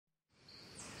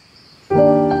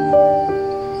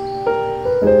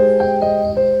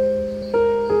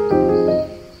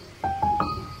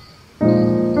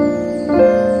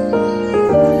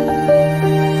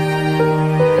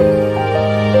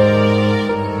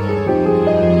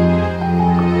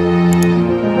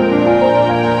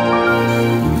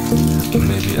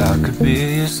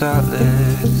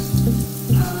salad.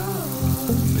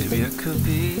 Maybe I could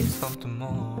be something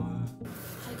more.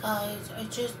 Hi guys, I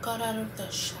just got out of the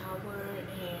shower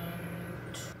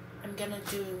and I'm gonna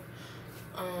do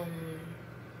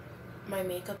my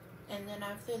makeup, and then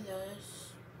after this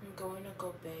I'm going to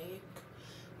go bake,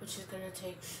 which is gonna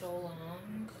take so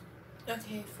long.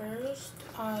 Okay, first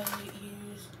I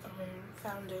used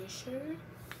foundation.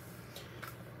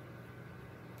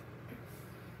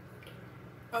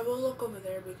 I will look over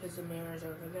there because the mirror is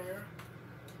over there.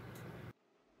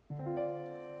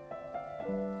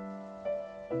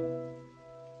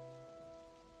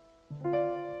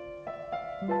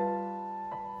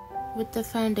 With the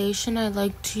foundation, I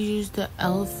like to use the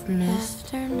e.l.f. mist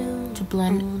to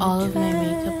blend all of my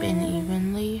makeup in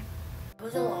evenly. It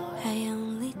was a lot. I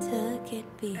only took it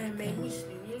And it made me because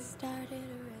sneeze. it started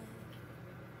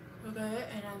Okay,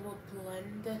 and I will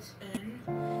blend this in.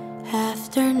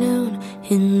 afternoon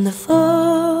in the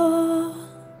fall.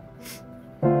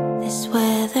 This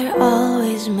weather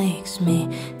always makes me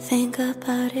think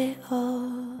about it all.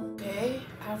 Okay,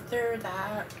 after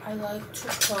that, I like to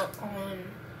put on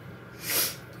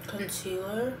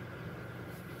concealer.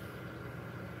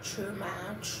 True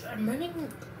Match. I'm running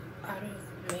out of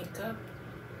makeup,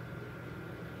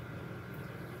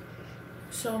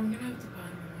 so I'm gonna have to buy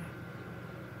more.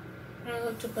 And I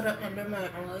like to put it under my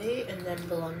eye and then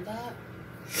blend that.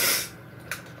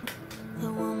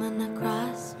 The woman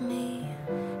across me,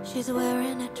 she's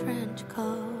wearing a trench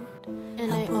coat.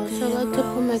 And I also like to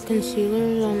put my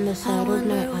concealer on the side of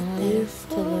my eyes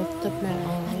to lift up my A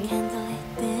eye. candlelight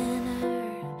dinner,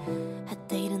 a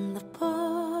date in the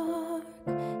park, a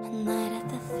night at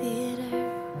the theater,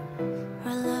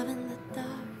 or love in the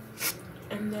dark.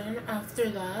 And then after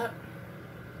that,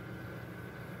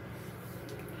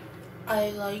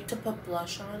 I like to put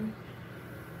blush on,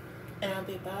 and I'll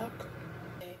be back.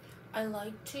 Okay. I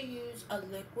like to use a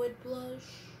liquid blush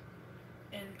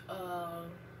and a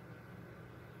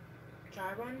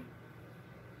dry one.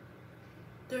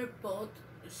 They're both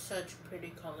such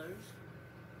pretty colors.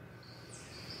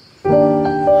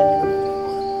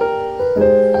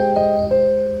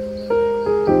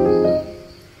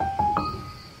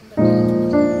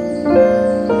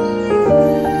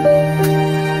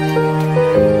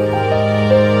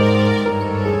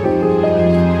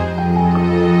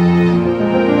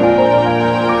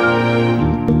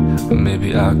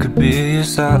 Maybe I could be your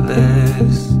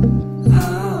solace.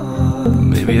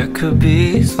 Maybe I could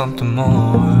be something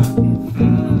more.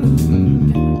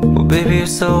 Well, baby,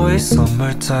 it's always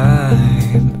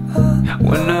summertime.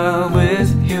 When I'm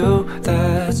with you,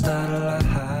 that's not a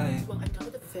lie. Well, I know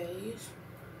the face.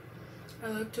 I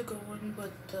like to go in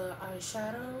with the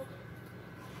eyeshadow,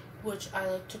 which I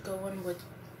like to go in with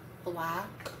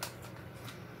black.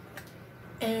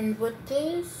 And with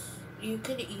this, you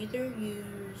could either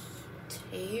use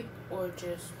tape or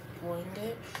just wing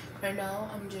it. Right now,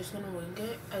 I'm just gonna wing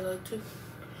it. I like to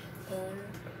go in,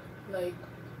 like,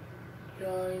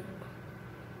 drawing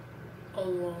a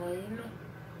line.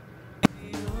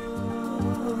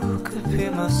 You could be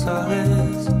my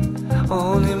solace.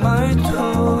 only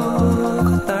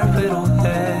말투가 날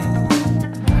위로해.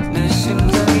 내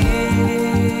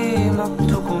심장이 막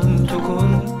두근두근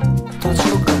터질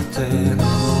것 같아.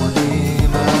 눈이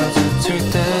마주칠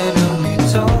때면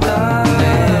미쳐가.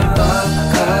 매일 밤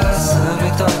가슴이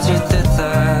터질 때다.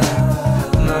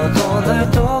 너도 날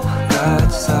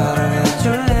똑같이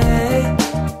사랑해줄래.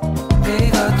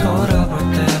 네가 돌아볼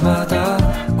때마다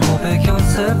고백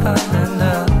연습하는 나.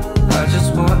 I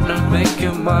just wanna make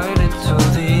you mine until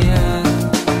the end.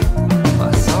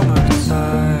 My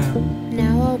summertime.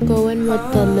 Now I'll go in with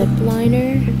the lip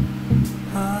liner.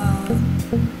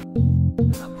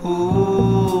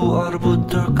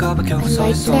 I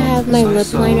like to have my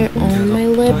lip liner on my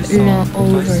lip, not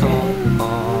over it.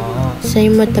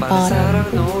 Same with the bottom.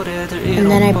 And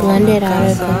then I blend it out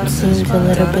if it seems a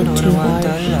little bit too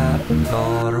harsh.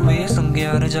 너를 위해선 게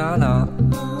아니잖아.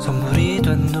 선물이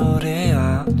된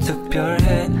노래야.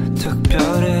 특별해,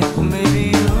 특별해. Oh,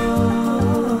 maybe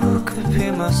you could be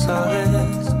my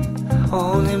solace.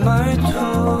 only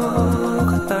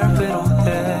말투가 날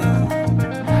위로해.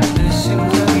 내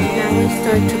심장이 Now I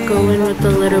start to go in with a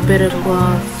little bit of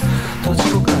gloss. 터질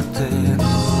것 같아.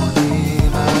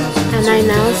 And I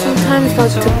now sometimes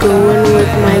like to go in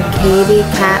with my Katy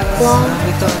Cat gloss.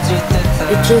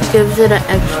 It just gives it an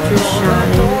extra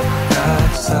shine.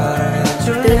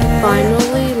 Then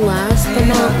finally, last but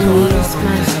not least,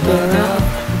 mascara.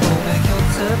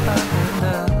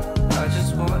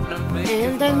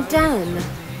 And I'm done.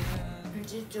 I'm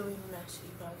just doing messy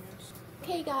buns.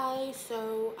 Okay guys,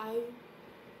 so I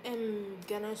am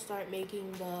gonna start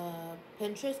making the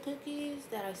Pinterest cookies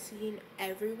that I've seen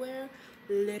everywhere,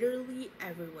 literally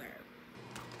everywhere.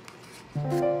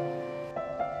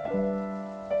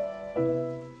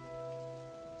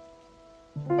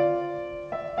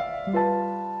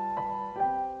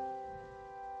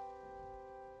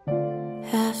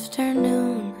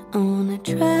 Afternoon on a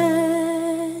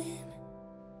train.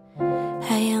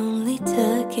 I only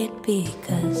took it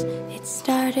because it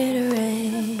started to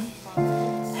rain.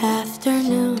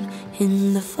 Afternoon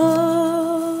in the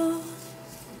fall.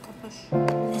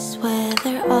 This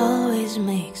weather always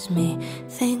makes me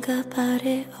think about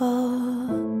it all.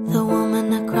 The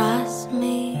woman across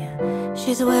me,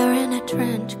 she's wearing a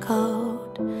trench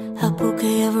coat, a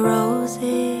bouquet of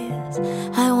roses.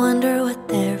 I wonder what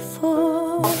they're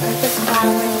for.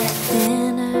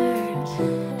 Dinner,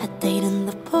 a date in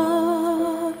the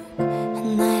park, a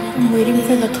night at I'm waiting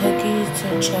for the cookies to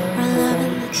chill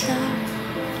in the fridge.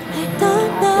 I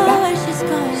don't know where she's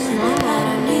going. I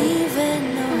don't even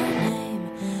know her name.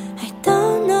 I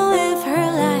don't know if her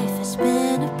life has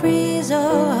been a breeze or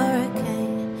a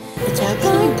hurricane. It's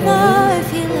actually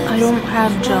good. I don't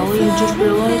have jelly, I just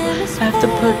realized I have to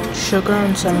put sugar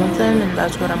on some of them, and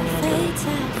that's what I'm gonna do. Fates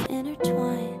have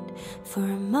intertwined for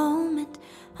a moment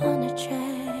on a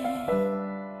train.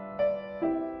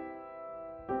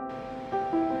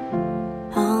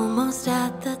 Almost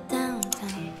at the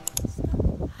downtown.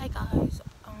 Hi guys,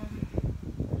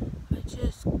 I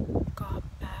just got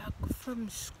back from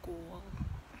school.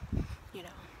 You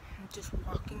know, I'm just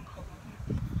walking home.